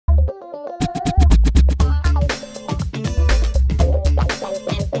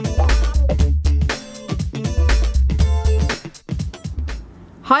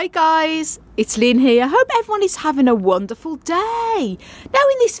Hi guys, it's Lynn here. I hope everyone is having a wonderful day. Now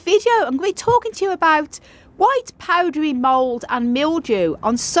in this video I'm going to be talking to you about white powdery mould and mildew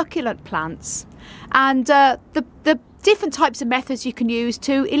on succulent plants and the different types of methods you can use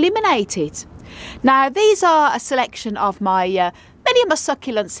to eliminate it. Now these are a selection of my many of my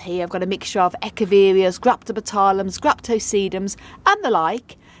succulents here. I've got a mixture of echeverias, graptobatalums, graptosedums and the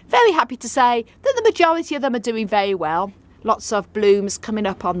like. Very happy to say that the majority of them are doing very well. Lots of blooms coming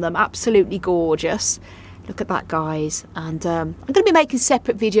up on them, absolutely gorgeous. Look at that, guys. And I'm going to be making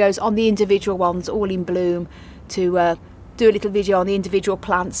separate videos on the individual ones, all in bloom, to do a little video on the individual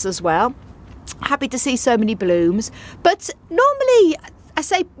plants as well. Happy to see so many blooms. But normally, I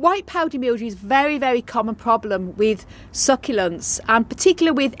say white powdery mildew is a very, very common problem with succulents, and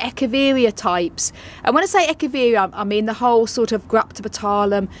particularly with echeveria types. And when I say echeveria, I mean the whole sort of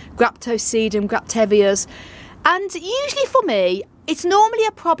graptobatalum, graptosedum, grapteverias. And usually for me, it's normally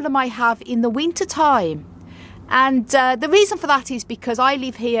a problem I have in the winter time. And the reason for that is because I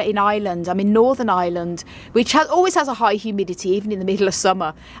live here in Ireland. I'm in Northern Ireland, which always has a high humidity, even in the middle of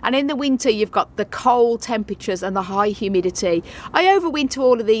summer. And in the winter, you've got the cold temperatures and the high humidity. I overwinter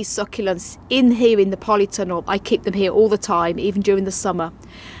all of these succulents in here in the polytunnel. I keep them here all the time, even during the summer.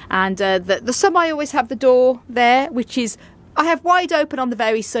 And the summer, I always have the door there, which is I have wide open on the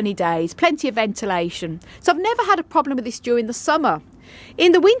very sunny days, plenty of ventilation. So I've never had a problem with this during the summer.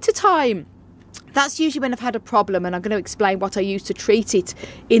 In the winter time, that's usually when I've had a problem, and I'm going to explain what I use to treat it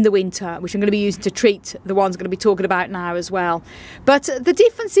in the winter, which I'm going to be using to treat the ones I'm going to be talking about now as well. But the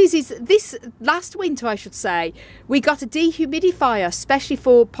difference is this last winter, I should say, we got a dehumidifier, especially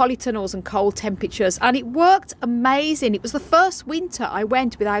for polytunnels and cold temperatures, and it worked amazing. It was the first winter I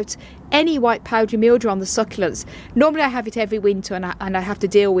went without any white powdery mildew on the succulents. Normally I have it every winter and I have to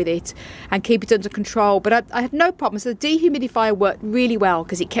deal with it and keep it under control, but I had no problem. So the dehumidifier worked really well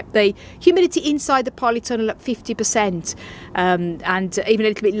because it kept the humidity inside the polytunnel at 50% and even a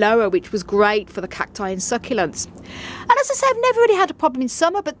little bit lower, which was great for the cacti and succulents. And as I say, I've never really had a problem in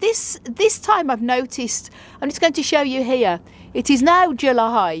summer, but this time I've noticed, I'm just going to show you here, it is now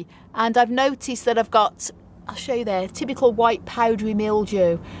July, and I've noticed that I've got, I'll show you there, typical white powdery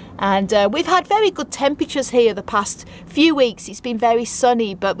mildew. And we've had very good temperatures here the past few weeks. It's been very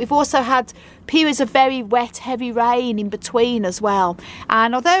sunny, but we've also had periods of very wet, heavy rain in between as well.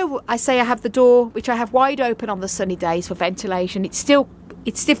 And although I say I have the door, which I have wide open on the sunny days for ventilation, it's still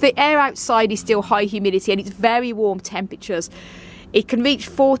the air outside is still high humidity and it's very warm temperatures. It can reach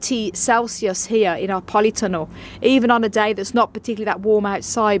 40 Celsius here in our polytunnel, even on a day that's not particularly that warm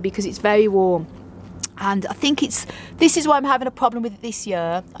outside, because it's very warm. And I think this is why I'm having a problem with it this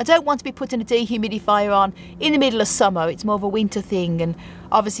year. I don't want to be putting a dehumidifier on in the middle of summer. It's more of a winter thing, and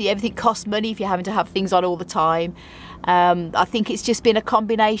obviously everything costs money if you're having to have things on all the time. I think it's just been a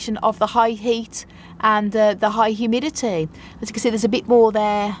combination of the high heat and the high humidity. As you can see, there's a bit more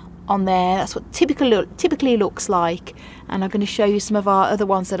there on there. That's what typically looks like. And I'm going to show you some of our other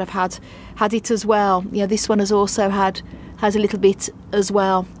ones that have had it as well. Yeah, this one has also has a little bit as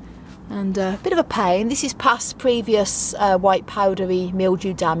well. And a bit of a pain. This is past previous white powdery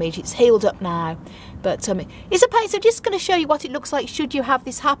mildew damage. It's healed up now, but it's a pain. So I'm just going to show you what it looks like should you have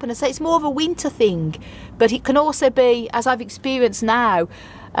this happen. I say it's more of a winter thing, but it can also be, as I've experienced now,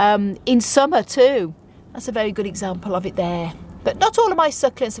 in summer too. That's a very good example of it there. But not all of my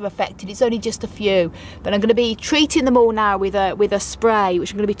succulents are affected, it's only just a few. But I'm going to be treating them all now with a spray,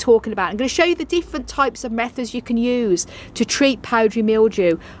 which I'm going to be talking about. I'm going to show you the different types of methods you can use to treat powdery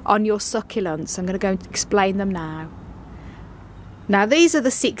mildew on your succulents. I'm going to go and explain them now. Now these are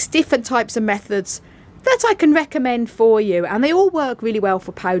the 6 different types of methods that I can recommend for you, and they all work really well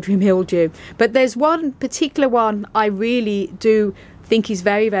for powdery mildew. But there's one particular one I really do think is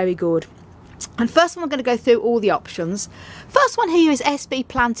very, very good. And first one, I'm going to go through all the options. First one here is SB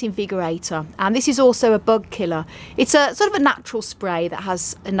Plant Invigorator, and this is also a bug killer. It's a sort of a natural spray that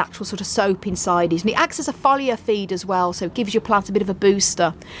has a natural sort of soap inside it, and it acts as a foliar feed as well, so it gives your plant a bit of a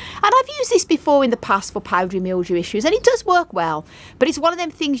booster. And I've used this before in the past for powdery mildew issues, and it does work well, but it's one of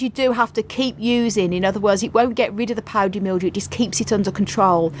them things you do have to keep using. In other words, it won't get rid of the powdery mildew, it just keeps it under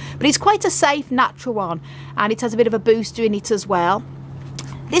control. But it's quite a safe, natural one, and it has a bit of a booster in it as well.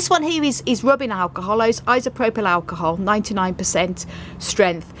 This one here is rubbing alcohol, isopropyl alcohol, 99%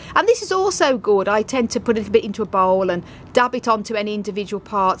 strength. And this is also good. I tend to put a little bit into a bowl and dab it onto any individual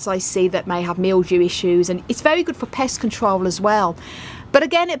parts I see that may have mildew issues. And it's very good for pest control as well. But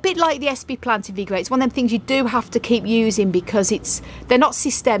again, a bit like the SB Plant Invigorator, it's one of them things you do have to keep using because they're not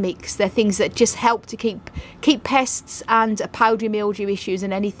systemics. They're things that just help to keep pests and powdery mildew issues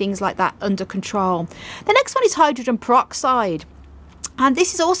and any things like that under control. The next one is hydrogen peroxide. And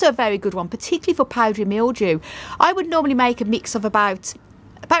this is also a very good one, particularly for powdery mildew. I would normally make a mix of about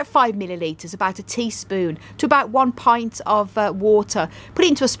 5 millilitres, about a teaspoon to about 1 pint of water, put it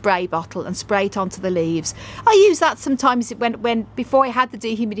into a spray bottle and spray it onto the leaves. I use that sometimes before I had the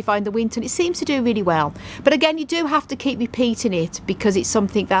dehumidifier in the winter, and it seems to do really well. But again, you do have to keep repeating it, because it's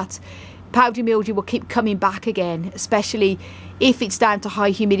something that powdery mildew will keep coming back again, especially if it's down to high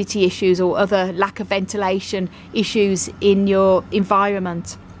humidity issues or other lack of ventilation issues in your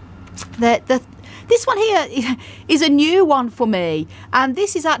environment. This one here is a new one for me, and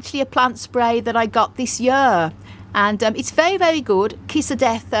this is actually a plant spray that I got this year, and it's very, very good. Kiss of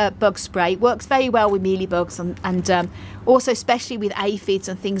Death bug spray. It works very well with mealybugs and also especially with aphids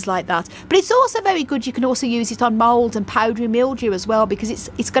and things like that. But it's also very good. You can also use it on mould and powdery mildew as well, because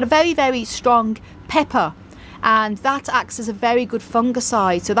it's got a very, very strong pepper, and that acts as a very good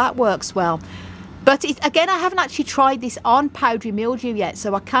fungicide, so that works well. But again, I haven't actually tried this on powdery mildew yet,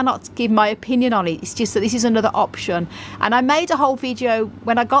 so I cannot give my opinion on it. It's just that this is another option. And I made a whole video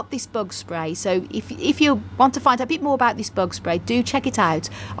when I got this bug spray. So if you want to find out a bit more about this bug spray, do check it out.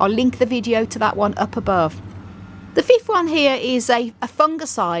 I'll link the video to that one up above. The fifth one here is a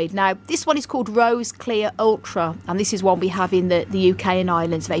fungicide. Now, this one is called Rose Clear Ultra, and this is one we have in the UK and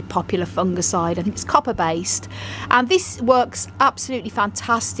Ireland. It's a very popular fungicide. I think it's copper-based, and this works absolutely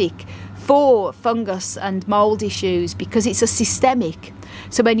fantastic for fungus and mould issues, because it's a systemic.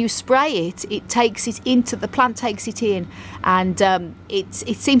 So when you spray it, it takes it into the plant, takes it in, and it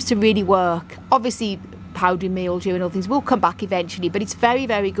seems to really work. Obviously, powdery mildew and other things will come back eventually, but it's very,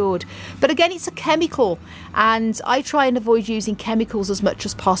 very good. But again, it's a chemical, and I try and avoid using chemicals as much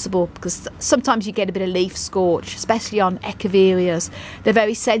as possible, because sometimes you get a bit of leaf scorch, especially on echeverias. They're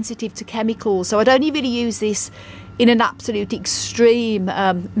very sensitive to chemicals, so I'd only really use this in an absolute extreme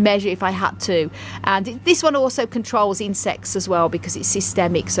measure if I had to. And this one also controls insects as well, because it's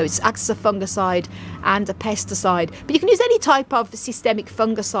systemic, so it acts as a fungicide and a pesticide. But you can use any type of systemic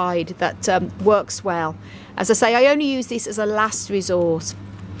fungicide that works well. As I say, I only use this as a last resort.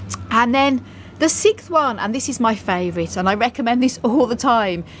 And then the sixth one, and this is my favourite, and I recommend this all the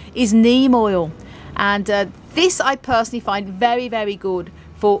time, is neem oil. And this I personally find very, very good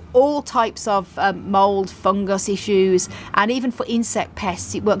for all types of mould, fungus issues, and even for insect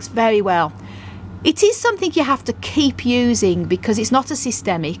pests. It works very well. It is something you have to keep using, because it's not a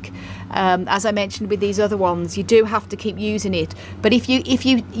systemic. As I mentioned with these other ones, you do have to keep using it. But if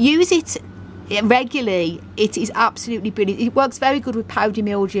you use it regularly, it is absolutely brilliant. It works very good with powdery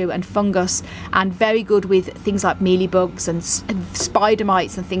mildew and fungus, and very good with things like mealybugs and spider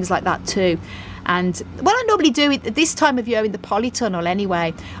mites and things like that too. And what I normally do at this time of year in the polytunnel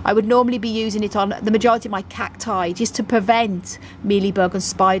anyway, I would normally be using it on the majority of my cacti, just to prevent mealybug and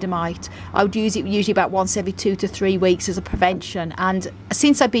spider mite. I would use it usually about once every 2 to 3 weeks as a prevention, and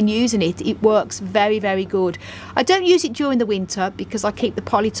since I've been using it, it works very, very good. I don't use it during the winter, because I keep the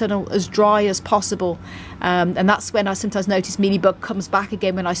polytunnel as dry as possible, and that's when I sometimes notice mealybug comes back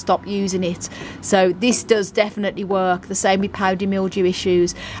again when I stop using it. So this does definitely work. The same with powdery mildew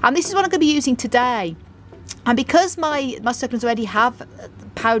issues, and this is what I'm going to be using today. And because my succulents already have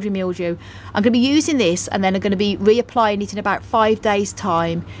powdery mildew, I'm going to be using this, and then I'm going to be reapplying it in about 5 days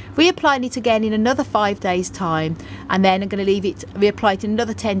time, reapplying it again in another 5 days time, and then I'm going to leave it, reapply it in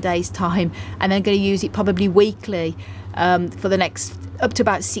another 10 days time, and then I'm going to use it probably weekly for the next up to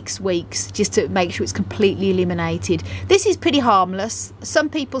about 6 weeks, just to make sure it's completely eliminated. This is pretty harmless. Some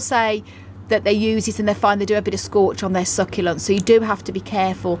people say that they use it and they find they do a bit of scorch on their succulents, so you do have to be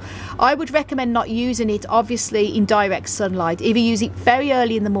careful. I would recommend not using it obviously in direct sunlight. Either use it very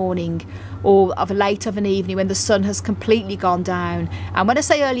early in the morning or late of an evening when the sun has completely gone down. And when I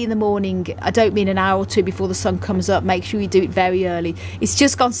say early in the morning, I don't mean an hour or two before the sun comes up. Make sure you do it very early. It's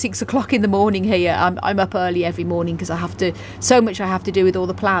just gone 6 o'clock in the morning here. I'm up early every morning because I have to, so much I have to do with all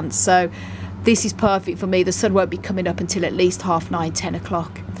the plants. So this is perfect for me. The sun won't be coming up until at least 9:30, 10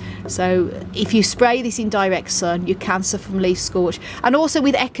 o'clock. So if you spray this in direct sun, you can suffer from leaf scorch. And also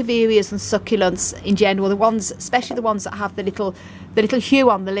with echeverias and succulents in general, the ones, especially the ones that have the little hue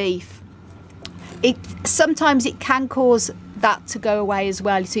on the leaf, sometimes it can cause that to go away as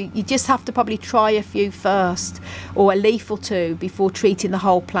well. So you just have to probably try a few first, or a leaf or two, before treating the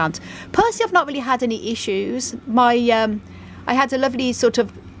whole plant. Personally, I've not really had any issues. I had a lovely sort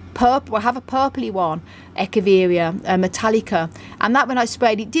of purple, I have a purpley one, Echeveria Metallica, and that when I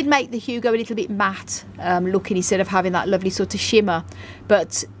sprayed it did make the hue go a little bit matte looking, instead of having that lovely sort of shimmer.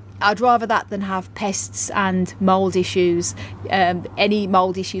 But I'd rather that than have pests and mould issues. Any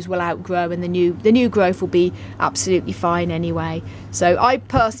mould issues will outgrow, and the new growth will be absolutely fine anyway. So I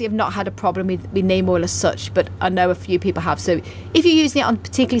personally have not had a problem with neem oil as such, but I know a few people have. So if you're using it on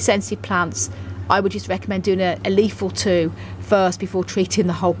particularly sensitive plants, I would just recommend doing a leaf or two first before treating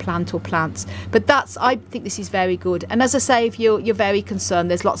the whole plant or plants. But I think this is very good. And as I say, if you're very concerned,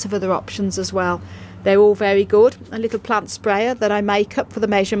 there's lots of other options as well. They're all very good. A little plant sprayer that I make up for the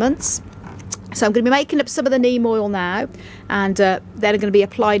measurements. So I'm going to be making up some of the neem oil now, and then I'm going to be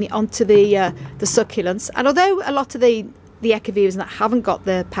applying it onto the succulents. And although a lot of the echeverias that haven't got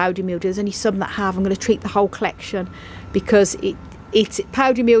the powdery mildew, there's only some that have, I'm going to treat the whole collection, because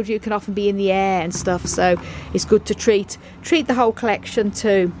powdery mildew can often be in the air and stuff, so it's good to treat the whole collection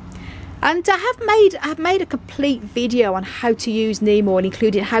too. And I have made a complete video on how to use neem oil,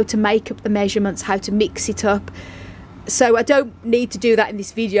 including how to make up the measurements, how to mix it up. So I don't need to do that in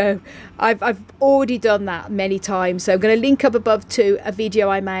this video. I've already done that many times. So I'm going to link up above to a video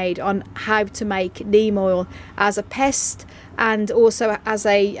I made on how to make neem oil as a pest and also as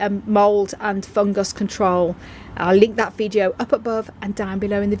a mould and fungus control. I'll link that video up above and down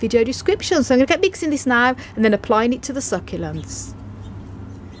below in the video description. So I'm going to get mixing this now and then applying it to the succulents.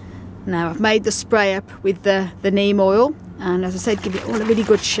 Now I've made the spray up with the neem oil, and as I said, give it all a really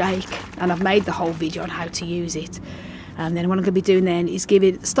good shake, and I've made the whole video on how to use it. And then what I'm going to be doing then is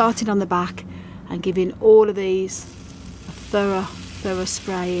starting on the back and giving all of these a thorough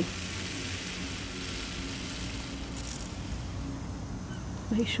spraying.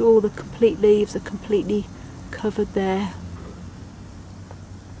 Make sure all the complete leaves are completely covered there.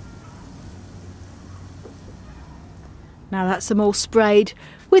 Now that's them all sprayed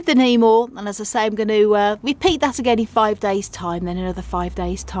with the neem oil, and as I say, I'm going to repeat that again in 5 days time, then another 5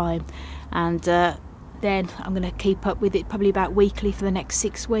 days time, and then I'm going to keep up with it probably about weekly for the next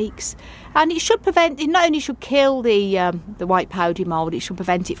 6 weeks. And it should prevent, it not only should kill the white powdery mould, it should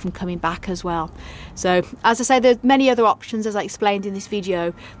prevent it from coming back as well. So as I say, there's many other options as I explained in this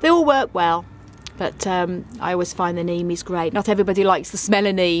video. They all work well, but I always find the neem is great. Not everybody likes the smell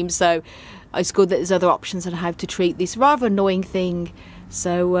of neem, so it's good that there's other options on how to treat this rather annoying thing.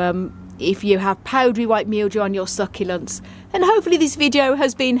 So if you have powdery white mildew on your succulents, then hopefully this video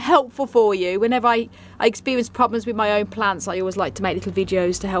has been helpful for you. Whenever I experience problems with my own plants, I always like to make little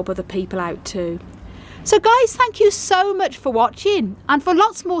videos to help other people out too. So guys, thank you so much for watching, and for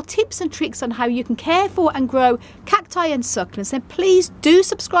lots more tips and tricks on how you can care for and grow cacti and succulents, then please do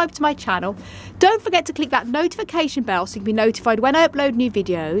subscribe to my channel. Don't forget to click that notification bell so you can be notified when I upload new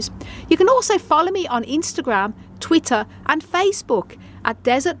videos. You can also follow me on Instagram, Twitter and Facebook at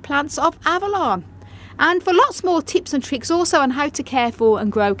Desert Plants of Avalon. And for lots more tips and tricks also on how to care for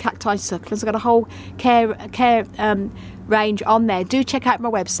and grow cacti and succulents, I've got a whole care range on there. Do check out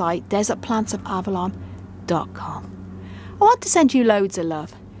my website, desertplantsofavalon.com. I want to send you loads of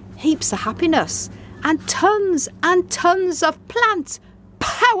love, heaps of happiness, and tons of plant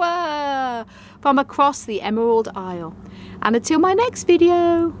power from across the Emerald Isle. And until my next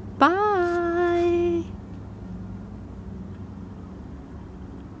video, bye!